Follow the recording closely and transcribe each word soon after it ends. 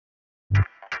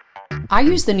I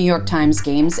use the New York Times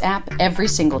Games app every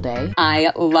single day.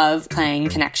 I love playing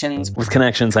Connections. With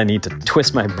Connections, I need to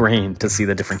twist my brain to see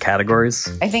the different categories.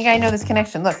 I think I know this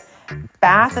connection. Look,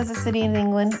 Bath is a city in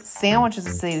England, Sandwich is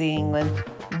a city in England,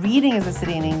 Reading is a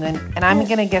city in England, and I'm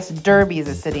going to guess Derby is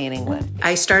a city in England.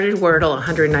 I started Wordle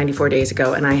 194 days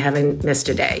ago, and I haven't missed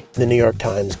a day. The New York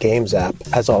Times Games app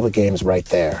has all the games right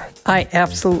there. I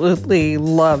absolutely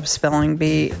love Spelling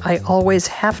Bee. I always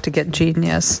have to get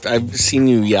Genius. I've seen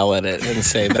you yell at it and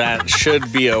say that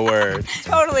should be a word.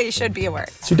 Totally should be a word.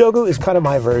 Sudoku is kind of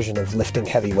my version of lifting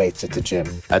heavy weights at the gym.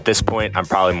 At this point, I'm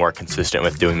probably more consistent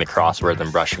with doing the crossword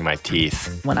than brushing my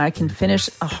teeth. When I can finish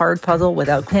a hard puzzle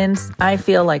without pins, I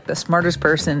feel like the smartest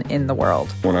person in the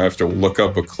world. When I have to look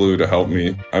up a clue to help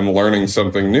me, I'm learning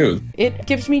something new. It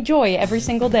gives me joy every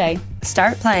single day.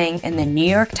 Start playing in the New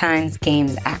York Times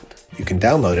Games app. You can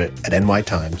download it at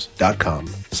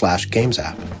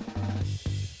nytimes.com/gamesapp.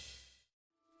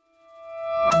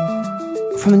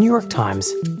 From the New York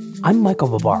Times, I'm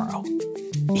Michael Barbaro.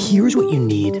 Here's what you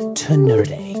need to know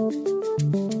today.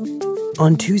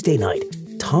 On Tuesday night,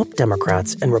 top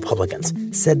Democrats and Republicans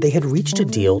said they had reached a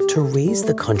deal to raise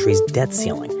the country's debt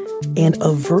ceiling and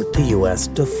avert the U.S.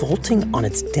 defaulting on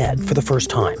its debt for the first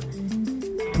time.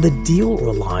 The deal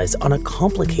relies on a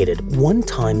complicated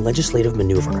one-time legislative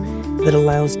maneuver that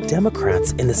allows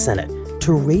Democrats in the Senate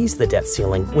to raise the debt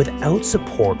ceiling without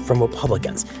support from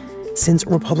Republicans, since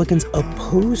Republicans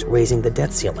oppose raising the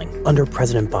debt ceiling under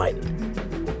President Biden.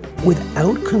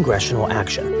 Without congressional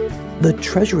action, the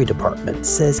Treasury Department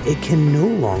says it can no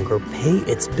longer pay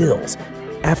its bills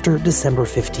after December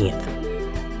 15th.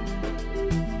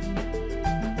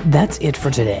 That's it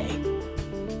for today.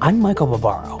 I'm Michael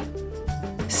Barbaro.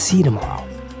 See you tomorrow.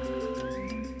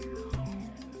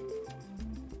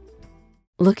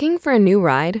 Looking for a new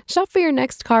ride? Shop for your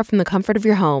next car from the comfort of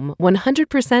your home,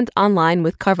 100% online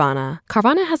with Carvana.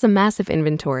 Carvana has a massive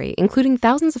inventory, including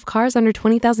thousands of cars under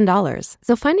 $20,000.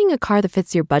 So finding a car that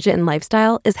fits your budget and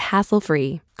lifestyle is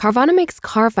hassle-free. Carvana makes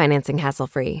car financing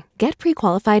hassle-free. Get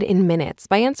pre-qualified in minutes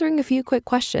by answering a few quick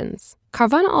questions.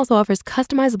 Carvana also offers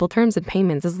customizable terms and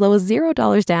payments as low as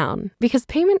 $0 down, because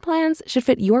payment plans should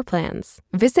fit your plans.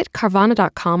 Visit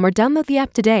Carvana.com or download the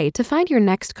app today to find your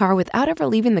next car without ever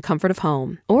leaving the comfort of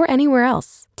home or anywhere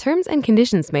else. Terms and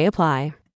conditions may apply.